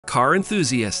Car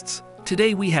enthusiasts,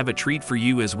 today we have a treat for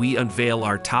you as we unveil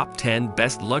our top 10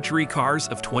 best luxury cars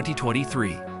of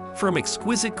 2023. From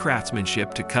exquisite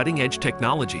craftsmanship to cutting-edge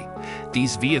technology,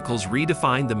 these vehicles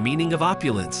redefine the meaning of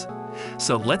opulence.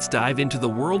 So let's dive into the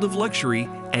world of luxury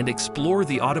and explore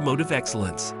the automotive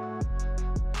excellence.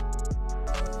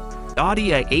 Audi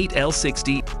A8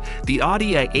 L60. The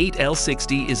Audi A8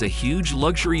 L60 is a huge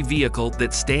luxury vehicle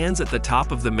that stands at the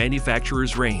top of the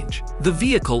manufacturer's range. The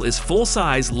vehicle is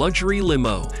full-size luxury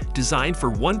limo, designed for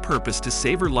one purpose: to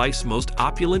savor life's most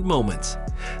opulent moments.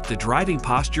 The driving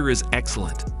posture is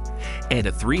excellent, and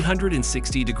a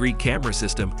 360-degree camera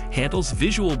system handles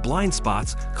visual blind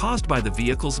spots caused by the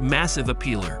vehicle's massive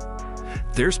appealer.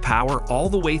 There's power all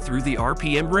the way through the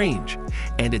RPM range,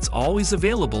 and it's always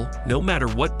available no matter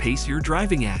what pace you're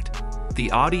driving at.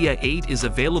 The Audi A8 is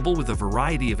available with a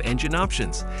variety of engine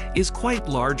options, is quite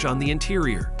large on the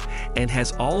interior, and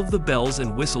has all of the bells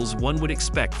and whistles one would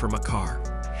expect from a car.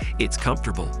 It's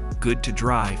comfortable, good to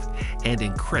drive, and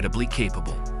incredibly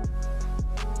capable.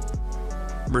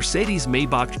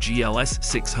 Mercedes-Maybach GLS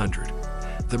 600.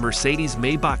 The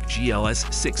Mercedes-Maybach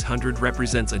GLS 600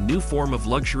 represents a new form of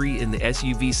luxury in the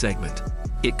SUV segment.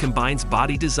 It combines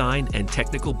body design and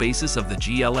technical basis of the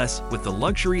GLS with the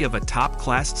luxury of a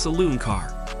top-class saloon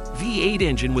car. V8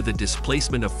 engine with a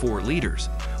displacement of 4 liters,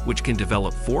 which can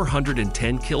develop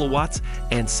 410 kilowatts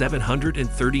and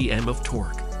 730 Nm of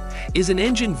torque, is an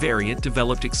engine variant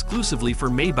developed exclusively for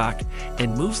Maybach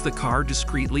and moves the car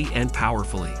discreetly and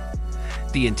powerfully.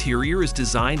 The interior is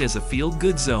designed as a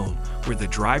feel-good zone where the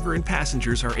driver and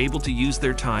passengers are able to use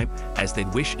their time as they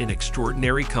wish in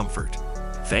extraordinary comfort.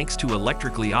 Thanks to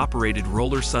electrically operated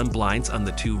roller sun blinds on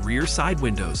the 2 rear side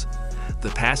windows, the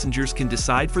passengers can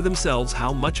decide for themselves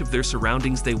how much of their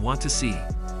surroundings they want to see.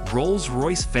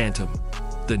 Rolls-Royce Phantom.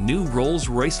 The new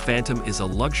Rolls-Royce Phantom is a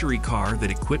luxury car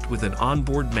that equipped with an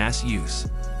onboard mass use.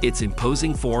 Its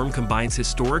imposing form combines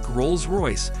historic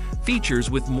Rolls-Royce features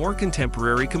with more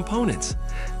contemporary components.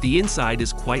 The inside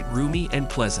is quite roomy and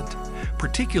pleasant,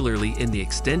 particularly in the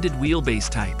extended wheelbase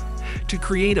type. To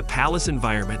create a palace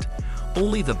environment,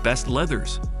 only the best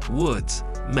leathers, woods,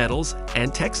 metals,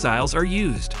 and textiles are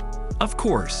used. Of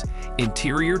course,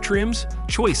 interior trims,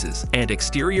 choices, and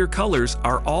exterior colors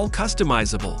are all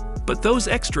customizable, but those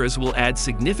extras will add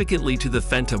significantly to the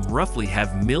Phantom roughly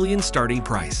have million starting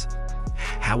price.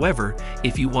 However,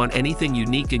 if you want anything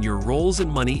unique and your Rolls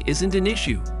and money isn't an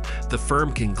issue, the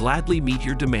firm can gladly meet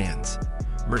your demands.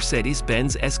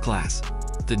 Mercedes-Benz S-Class.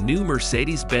 The new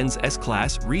Mercedes-Benz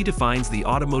S-Class redefines the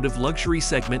automotive luxury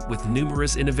segment with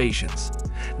numerous innovations.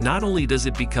 Not only does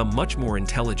it become much more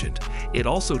intelligent, it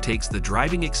also takes the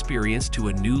driving experience to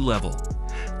a new level.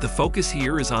 The focus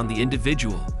here is on the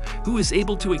individual, who is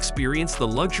able to experience the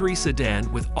luxury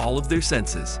sedan with all of their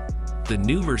senses. The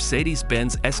new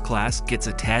Mercedes-Benz S-Class gets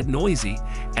a tad noisy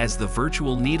as the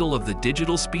virtual needle of the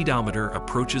digital speedometer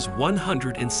approaches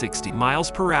 160 miles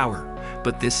per hour,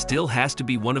 but this still has to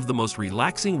be one of the most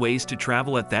relaxing ways to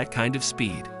travel at that kind of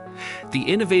speed. The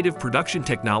innovative production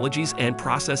technologies and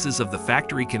processes of the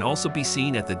factory can also be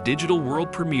seen at the digital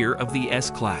world premiere of the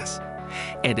S-Class,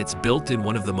 and it's built in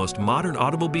one of the most modern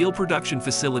automobile production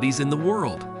facilities in the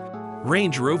world.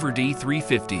 Range Rover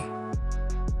D350.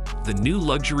 The new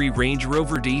luxury Range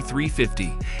Rover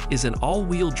D350 is an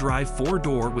all-wheel drive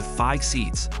 4-door with 5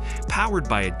 seats, powered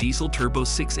by a diesel turbo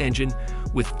 6 engine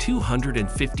with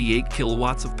 258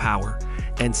 kilowatts of power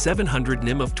and 700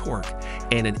 Nm of torque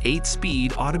and an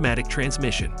 8-speed automatic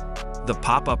transmission. The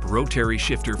pop-up rotary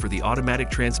shifter for the automatic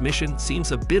transmission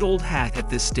seems a bit old hat at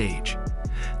this stage.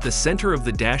 The center of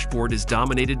the dashboard is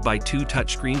dominated by 2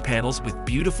 touchscreen panels with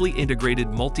beautifully integrated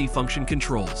multi-function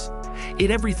controls.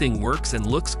 Everything works and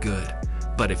looks good,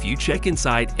 but if you check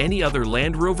inside any other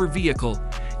Land Rover vehicle,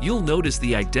 you'll notice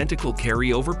the identical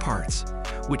carryover parts,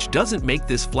 which doesn't make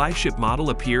this flagship model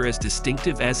appear as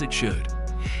distinctive as it should.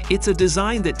 It's a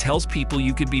design that tells people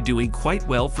you could be doing quite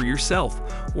well for yourself,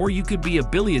 or you could be a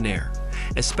billionaire,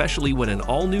 especially when an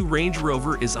all-new Range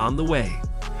Rover is on the way.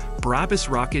 Brabus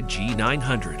Rocket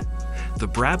G900. The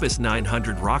Brabus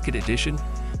 900 Rocket Edition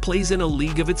plays in a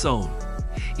league of its own.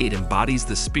 It embodies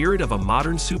the spirit of a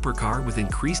modern supercar with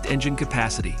increased engine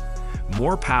capacity,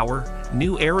 more power,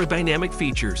 new aerodynamic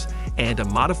features, and a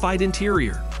modified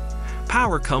interior.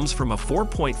 Power comes from a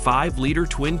 4.5-liter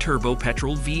twin-turbo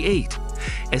petrol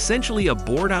V8, essentially a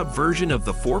bored-out version of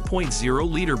the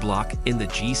 4.0-liter block in the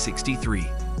G63.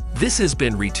 This has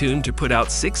been retuned to put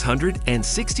out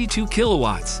 662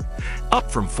 kilowatts,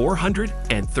 up from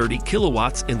 430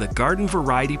 kilowatts in the Garden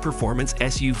Variety Performance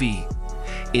SUV.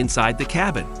 Inside the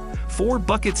cabin, 4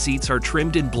 bucket seats are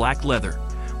trimmed in black leather,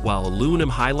 while aluminum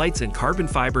highlights and carbon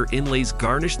fiber inlays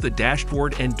garnish the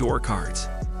dashboard and door cards.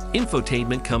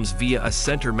 Infotainment comes via a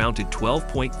center-mounted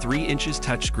 12.3 inches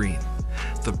touchscreen.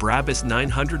 The Brabus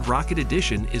 900 Rocket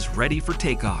Edition is ready for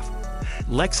takeoff.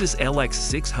 Lexus LX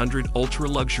 600 Ultra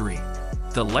Luxury.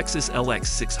 The Lexus LX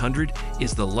 600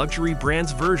 is the luxury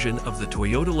brand's version of the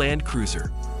Toyota Land Cruiser.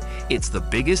 It's the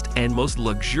biggest and most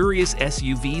luxurious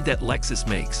SUV that Lexus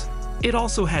makes. It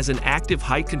also has an active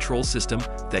height control system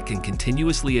that can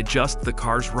continuously adjust the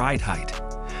car's ride height.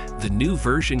 The new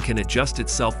version can adjust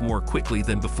itself more quickly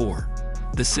than before.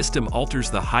 The system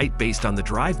alters the height based on the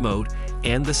drive mode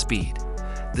and the speed.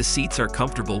 The seats are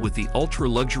comfortable with the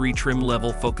ultra-luxury trim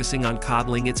level focusing on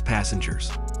coddling its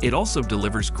passengers. It also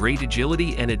delivers great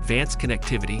agility and advanced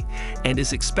connectivity and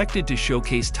is expected to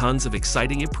showcase tons of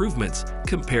exciting improvements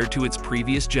compared to its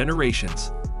previous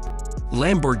generations.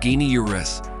 Lamborghini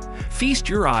Urus. Feast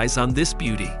your eyes on this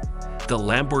beauty. The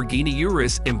Lamborghini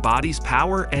Urus embodies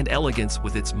power and elegance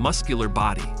with its muscular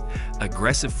body,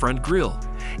 aggressive front grille,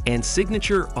 and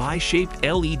signature eye-shaped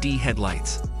LED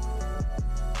headlights.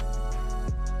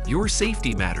 Your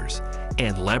safety matters,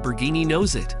 and Lamborghini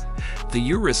knows it. The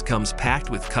Urus comes packed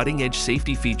with cutting-edge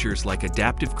safety features like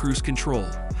adaptive cruise control,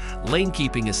 lane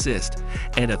keeping assist,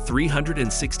 and a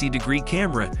 360-degree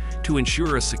camera to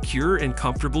ensure a secure and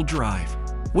comfortable drive.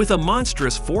 With a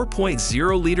monstrous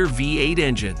 4.0-liter V8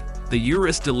 engine, the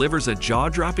Urus delivers a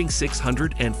jaw-dropping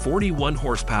 641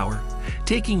 horsepower,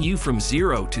 taking you from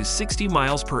 0 to 60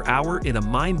 miles per hour in a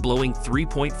mind-blowing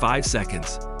 3.5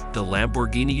 seconds. The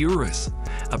Lamborghini Urus,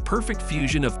 a perfect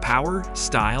fusion of power,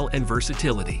 style, and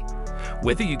versatility.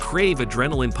 Whether you crave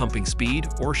adrenaline-pumping speed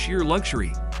or sheer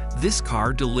luxury, this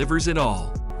car delivers it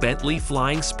all. Bentley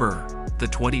Flying Spur. The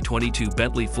 2022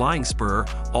 Bentley Flying Spur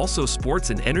also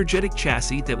sports an energetic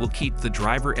chassis that will keep the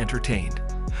driver entertained.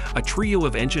 A trio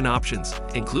of engine options,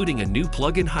 including a new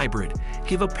plug-in hybrid,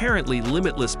 give apparently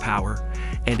limitless power,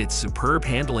 and its superb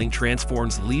handling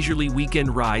transforms leisurely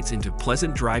weekend rides into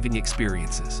pleasant driving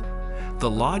experiences. The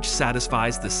Lodge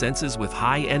satisfies the senses with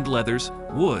high-end leathers,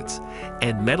 woods,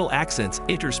 and metal accents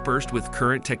interspersed with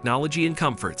current technology and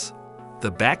comforts.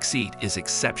 The back seat is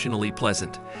exceptionally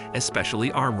pleasant,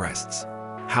 especially armrests.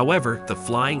 However, the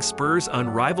Flying Spur's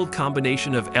unrivaled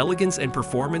combination of elegance and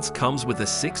performance comes with a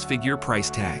six-figure price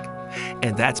tag.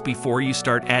 And that's before you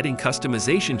start adding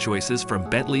customization choices from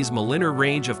Bentley's Mulliner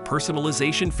range of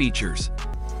personalization features.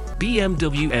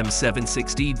 BMW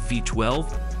M760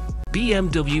 V12.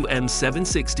 BMW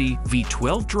M760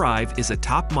 V12 Drive is a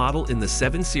top model in the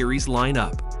 7 Series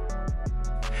lineup.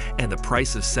 And the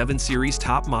price of 7 Series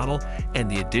top model and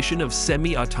the addition of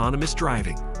semi-autonomous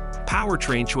driving.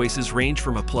 Powertrain choices range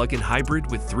from a plug-in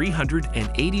hybrid with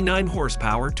 389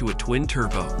 horsepower to a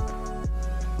twin-turbo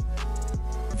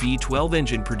V12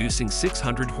 engine producing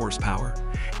 600 horsepower,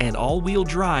 and all-wheel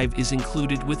drive is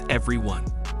included with every one.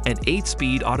 An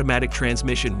 8-speed automatic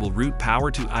transmission will route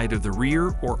power to either the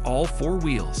rear or all 4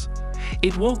 wheels.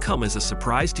 It won't come as a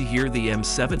surprise to hear the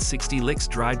M760 Lix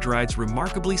drives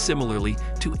remarkably similarly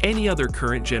to any other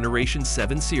current generation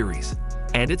 7 Series,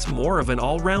 and it's more of an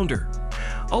all-rounder.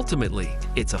 Ultimately,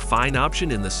 it's a fine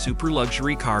option in the super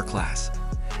luxury car class.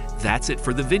 That's it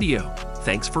for the video.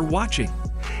 Thanks for watching.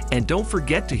 And don't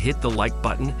forget to hit the like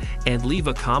button and leave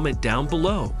a comment down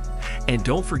below. And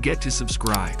don't forget to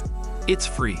subscribe. It's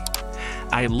free.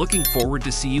 I am looking forward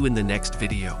to see you in the next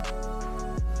video.